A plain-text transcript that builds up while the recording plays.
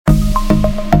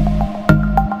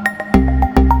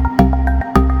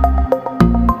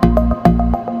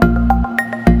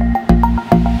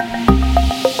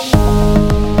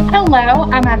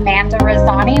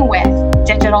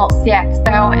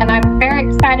CxO, and I'm very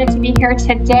excited to be here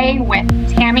today with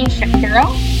Tammi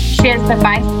Shapiro. She is the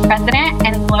Vice President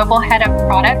and Global Head of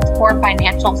Product for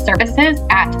Financial Services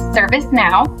at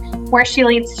ServiceNow, where she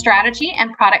leads strategy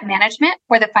and product management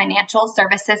for the financial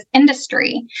services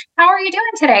industry. How are you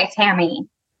doing today, Tammi?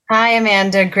 Hi,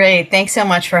 Amanda. Great. Thanks so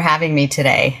much for having me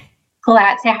today.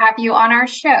 Glad to have you on our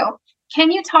show. Can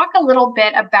you talk a little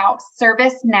bit about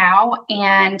ServiceNow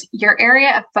and your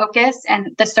area of focus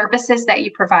and the services that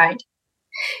you provide?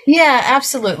 Yeah,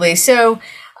 absolutely. So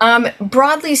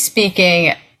broadly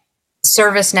speaking,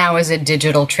 ServiceNow is a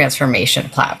digital transformation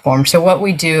platform. So what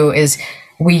we do is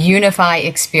we unify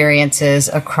experiences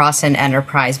across an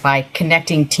enterprise by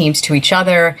connecting teams to each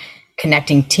other,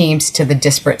 connecting teams to the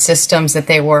disparate systems that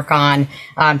they work on,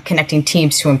 connecting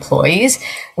teams to employees,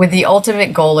 with the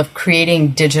ultimate goal of creating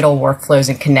digital workflows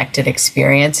and connected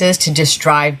experiences to just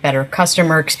drive better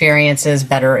customer experiences,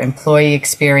 better employee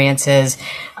experiences,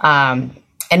 and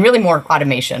really more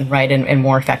automation, right, and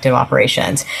more effective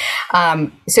operations.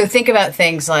 So think about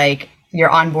things like you're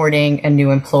onboarding a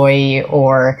new employee,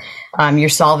 or you're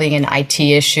solving an IT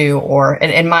issue, or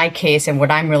in my case, and what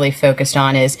I'm really focused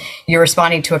on is you're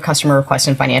responding to a customer request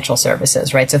in financial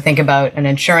services, right? So think about an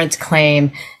insurance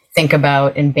claim, think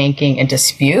about in banking a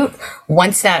dispute.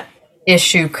 Once that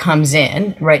issue comes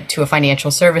in, right, to a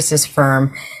financial services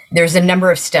firm, there's a number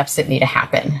of steps that need to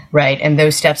happen, right? And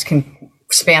those steps can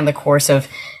span the course of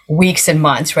weeks and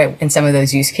months, right, in some of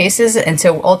those use cases. And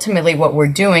so ultimately what we're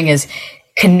doing is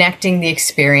connecting the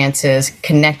experiences,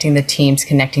 connecting the teams,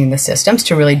 connecting the systems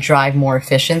to really drive more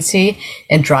efficiency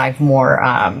and drive more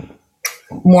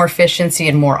efficiency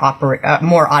and more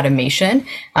automation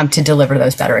to deliver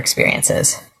those better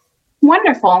experiences.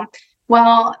 Wonderful.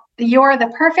 Well, you're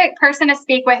the perfect person to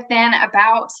speak with then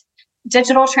about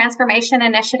digital transformation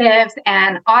initiatives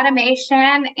and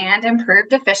automation and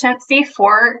improved efficiency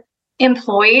for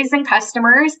employees and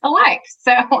customers alike.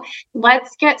 So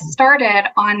let's get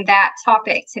started on that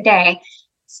topic today.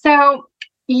 So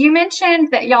you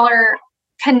mentioned that y'all are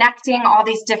connecting all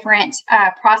these different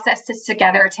processes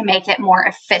together to make it more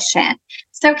efficient.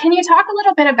 So can you talk a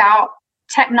little bit about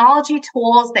technology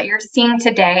tools that you're seeing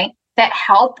today that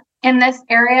help in this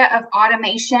area of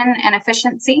automation and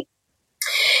efficiency?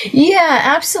 Yeah,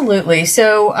 absolutely.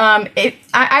 So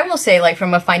I will say, like,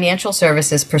 from a financial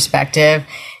services perspective,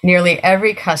 nearly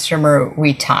every customer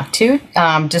we talk to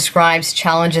describes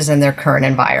challenges in their current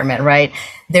environment, right?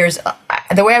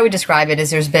 The way I would describe it is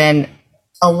there's been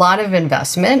a lot of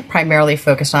investment primarily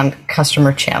focused on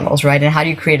customer channels, right? And how do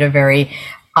you create a very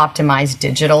optimized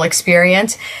digital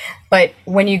experience? But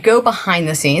when you go behind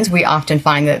the scenes, we often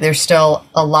find that there's still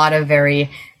a lot of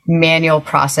very manual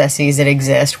processes that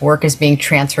exist. Work is being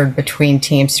transferred between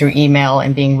teams through email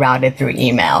and being routed through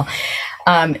email.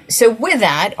 So with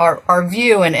that, our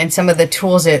view and some of the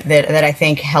tools that I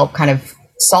think help kind of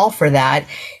solve for that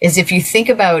is if you think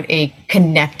about a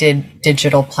connected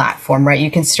digital platform, right,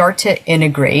 you can start to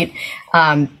integrate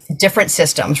different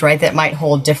systems, right, that might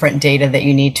hold different data that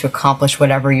you need to accomplish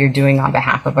whatever you're doing on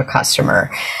behalf of a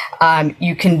customer.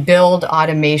 You can build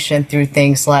automation through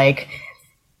things like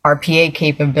RPA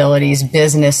capabilities,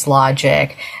 business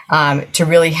logic, to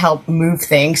really help move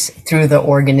things through the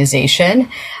organization.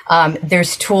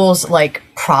 There's tools like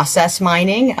process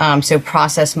mining. So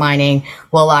process mining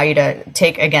will allow you to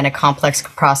take, again, a complex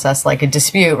process like a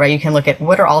dispute, right? You can look at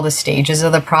what are all the stages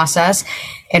of the process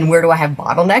and where do I have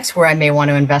bottlenecks where I may want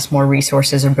to invest more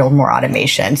resources or build more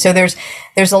automation. So there's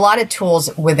a lot of tools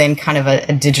within kind of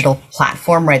a digital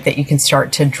platform, right, that you can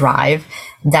start to drive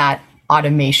that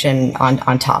automation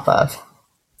on top of.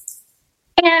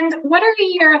 And what are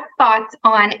your thoughts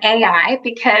on AI?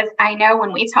 Because I know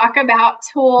when we talk about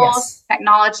tools, yes,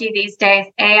 technology these days,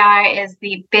 AI is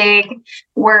the big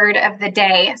word of the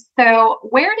day. So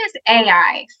where does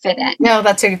AI fit in? No,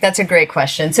 that's a great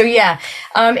question. So yeah,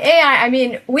 AI, I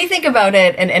mean, we think about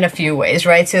it in a few ways,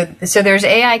 right? So there's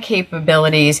AI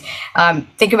capabilities.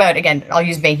 Think about, again, I'll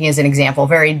use banking as an example,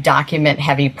 very document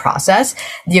heavy process.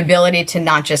 The ability to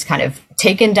not just kind of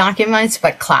take in documents,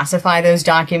 but classify those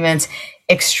documents,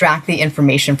 extract the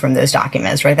information from those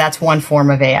documents, right? That's one form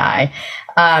of AI.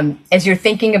 As you're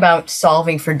thinking about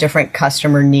solving for different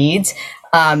customer needs,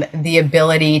 the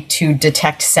ability to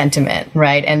detect sentiment,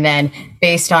 right? And then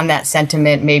based on that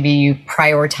sentiment, maybe you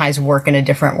prioritize work in a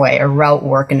different way or route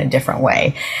work in a different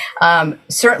way.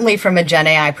 Certainly from a Gen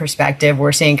AI perspective,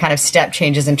 we're seeing kind of step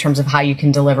changes in terms of how you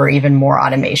can deliver even more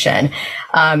automation.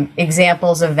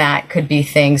 Examples of that could be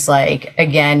things like,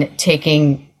 again,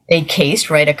 taking a case,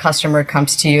 right? A customer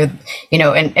comes to you,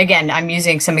 and again, I'm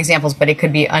using some examples, but it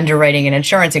could be underwriting an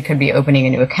insurance. It could be opening a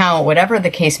new account, whatever the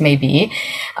case may be.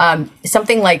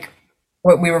 Something like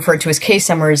what we refer to as case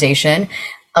summarization,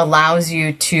 allows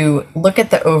you to look at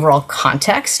the overall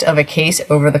context of a case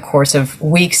over the course of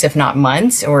weeks, if not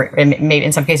months, or maybe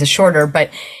in some cases shorter, but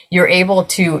you're able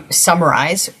to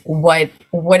summarize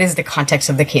what is the context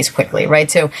of the case quickly,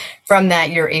 right? So from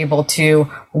that, you're able to,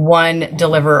 one,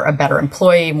 deliver a better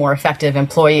employee, more effective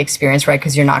employee experience, right?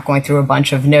 Because you're not going through a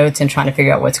bunch of notes and trying to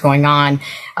figure out what's going on.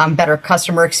 Better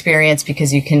customer experience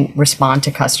because you can respond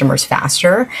to customers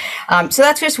faster. So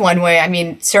that's just one way. I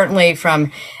mean, certainly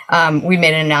from, we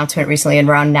made an announcement recently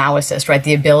around Now Assist, right?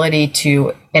 The ability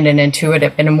to, in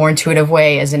a more intuitive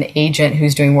way, as an agent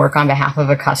who's doing work on behalf of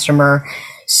a customer,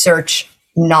 search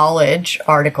knowledge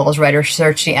articles, right? Or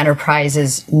search the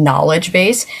enterprise's knowledge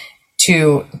base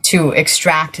to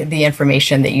extract the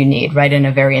information that you need, right? In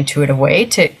a very intuitive way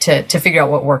to figure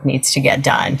out what work needs to get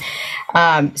done.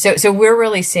 So we're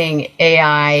really seeing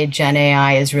AI, Gen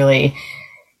AI is really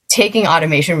taking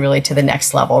automation really to the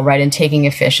next level, right? And taking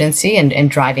efficiency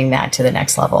and driving that to the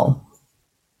next level.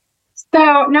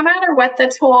 So no matter what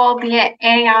the tool, be it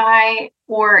AI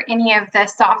or any of the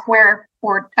software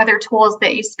or other tools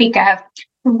that you speak of,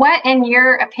 what, in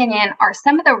your opinion, are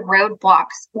some of the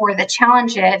roadblocks or the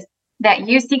challenges that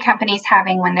you see companies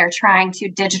having when they're trying to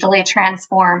digitally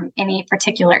transform any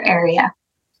particular area?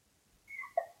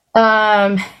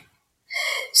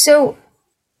 So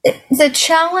the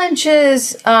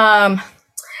challenges, I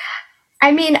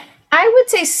mean, I would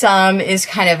say some is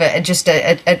kind of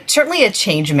certainly a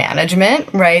change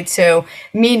management, right? So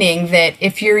meaning that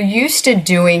if you're used to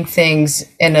doing things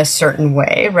in a certain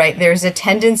way, right, there's a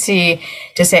tendency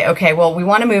to say, okay, well, we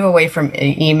want to move away from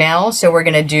email. So we're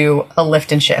going to do a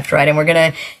lift and shift, right? And we're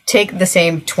going to take the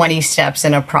same 20 steps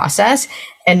in a process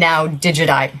and now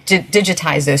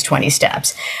digitize those 20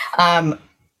 steps.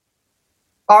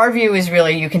 Our view is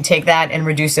really you can take that and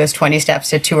reduce those 20 steps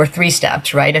to 2 or 3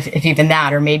 steps, right? If even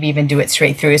that, or maybe even do it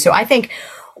straight through. So I think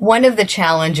one of the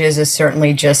challenges is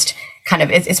certainly just kind of,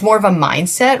 it's more of a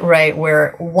mindset, right?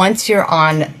 Where once you're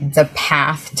on the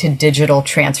path to digital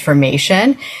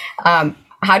transformation,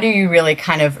 how do you really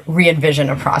kind of re-envision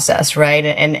a process, right?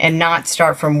 And not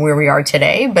start from where we are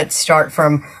today, but start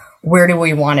from where do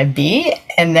we want to be?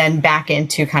 And then back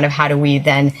into kind of how do we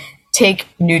then take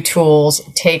new tools,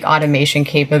 take automation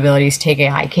capabilities, take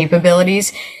AI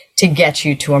capabilities to get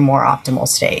you to a more optimal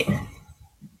state.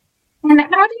 And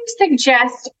how do you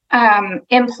suggest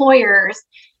employers,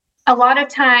 a lot of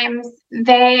times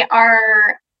the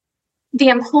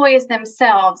employees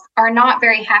themselves are not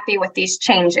very happy with these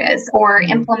changes or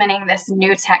implementing this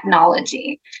new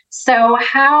technology. So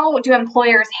how do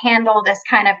employers handle this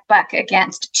kind of buck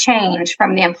against change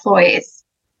from the employees?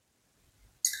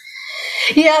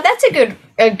 Yeah, that's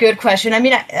a good question. I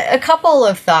mean, a couple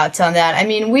of thoughts on that. I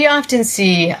mean, we often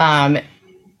see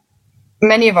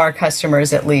many of our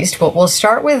customers, at least, but we'll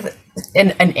start with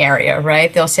an area,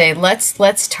 right? They'll say,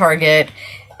 let's target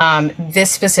this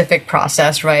specific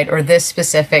process, right, or this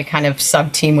specific kind of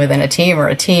sub team within a team or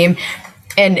a team,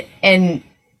 and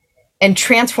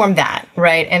transform that,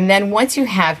 right? And then once you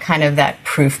have kind of that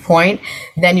proof point,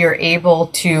 then you're able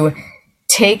to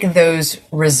take those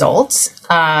results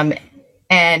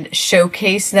and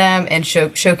showcase them and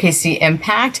showcase the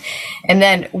impact. And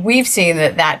then we've seen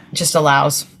that just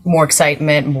allows more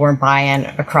excitement, more buy-in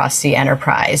across the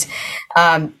enterprise.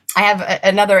 I have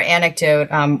another anecdote.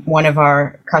 One of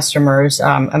our customers,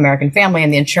 American Family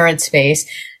in the insurance space,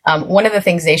 one of the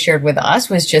things they shared with us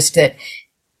was just that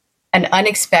an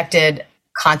unexpected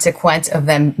consequence of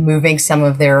them moving some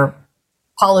of their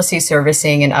policy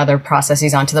servicing and other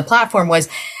processes onto the platform was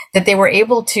that they were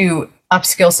able to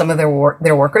upskill some of their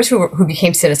workers who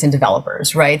became citizen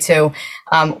developers, right? So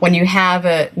when you have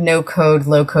a no-code,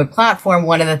 low-code platform,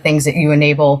 one of the things that you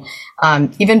enable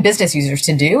even business users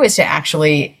to do is to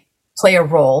actually play a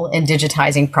role in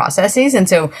digitizing processes. And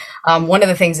so one of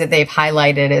the things that they've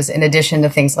highlighted is, in addition to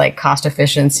things like cost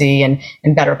efficiency and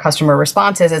better customer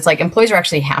responses, it's like employees are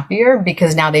actually happier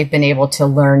because now they've been able to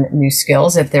learn new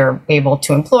skills that they're able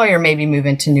to employ or maybe move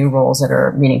into new roles that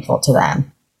are meaningful to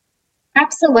them.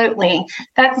 Absolutely.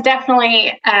 That's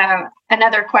definitely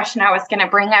another question I was going to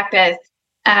bring up is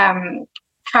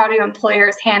how do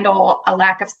employers handle a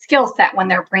lack of skill set when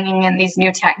they're bringing in these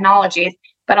new technologies?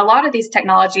 But a lot of these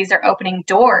technologies are opening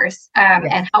doors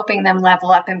and helping them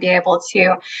level up and be able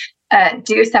to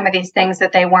do some of these things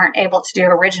that they weren't able to do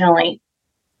originally.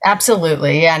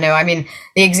 Absolutely. Yeah, no, I mean,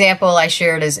 the example I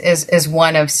shared is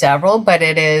one of several, but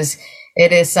it is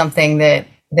something that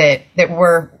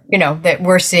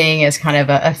we're seeing as kind of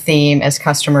a theme as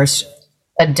customers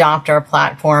adopt our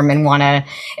platform and want to.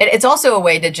 It's also a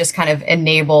way to just kind of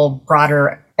enable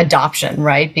broader adoption,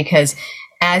 right? Because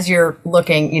as you're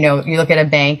looking, you look at a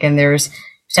bank and there's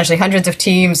essentially hundreds of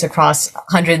teams across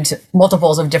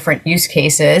multiples of different use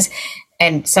cases,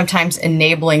 and sometimes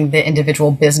enabling the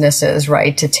individual businesses,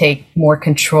 right, to take more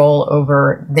control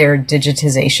over their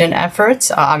digitization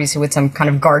efforts, obviously with some kind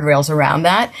of guardrails around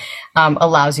that,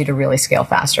 allows you to really scale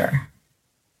faster.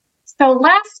 So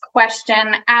last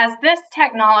question, as this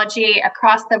technology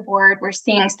across the board, we're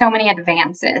seeing so many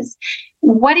advances.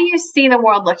 What do you see the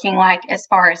world looking like as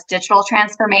far as digital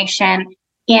transformation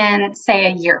in, say,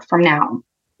 a year from now?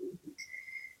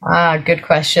 Good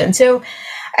question. So,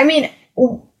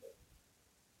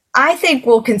 I think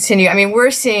we'll continue.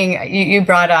 We're seeing, you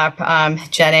brought up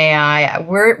Gen AI.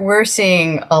 We're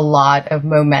seeing a lot of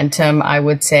momentum, I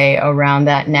would say, around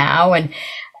that now. And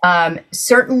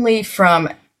certainly from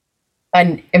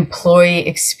an employee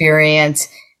experience,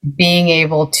 being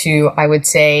able to, I would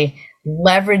say,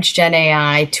 leverage Gen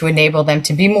AI to enable them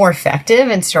to be more effective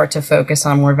and start to focus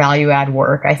on more value add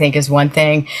work, I think is one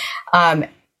thing.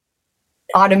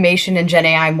 Automation and Gen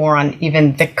AI more on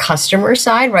even the customer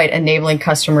side, right? Enabling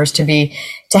customers to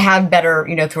have better,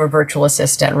 through a virtual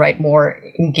assistant, right? More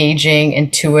engaging,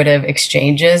 intuitive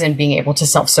exchanges and being able to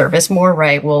self-service more,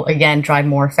 right? Will again drive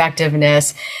more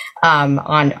effectiveness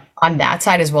on that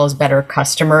side, as well as better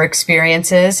customer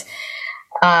experiences.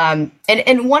 And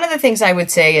one of the things I would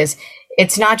say is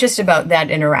it's not just about that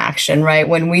interaction, right?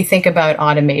 When we think about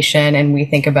automation and we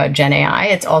think about Gen AI,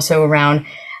 it's also around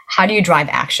how do you drive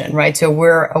action, right? So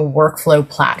we're a workflow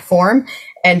platform.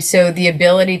 And so the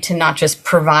ability to not just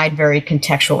provide very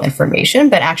contextual information,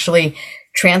 but actually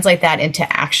translate that into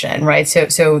action, right?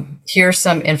 So here's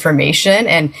some information,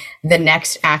 and the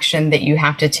next action that you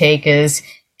have to take is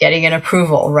getting an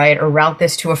approval, right? Or route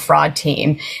this to a fraud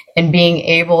team, and being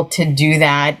able to do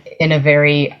that in a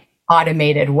very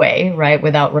automated way, right?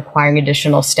 Without requiring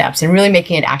additional steps and really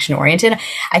making it action oriented,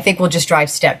 I think will just drive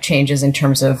step changes in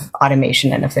terms of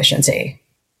automation and efficiency.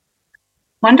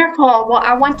 Wonderful. Well,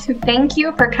 I want to thank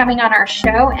you for coming on our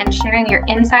show and sharing your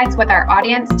insights with our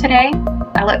audience today.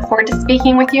 I look forward to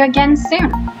speaking with you again soon.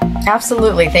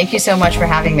 Absolutely. Thank you so much for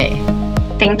having me.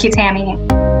 Thank you, Tammi.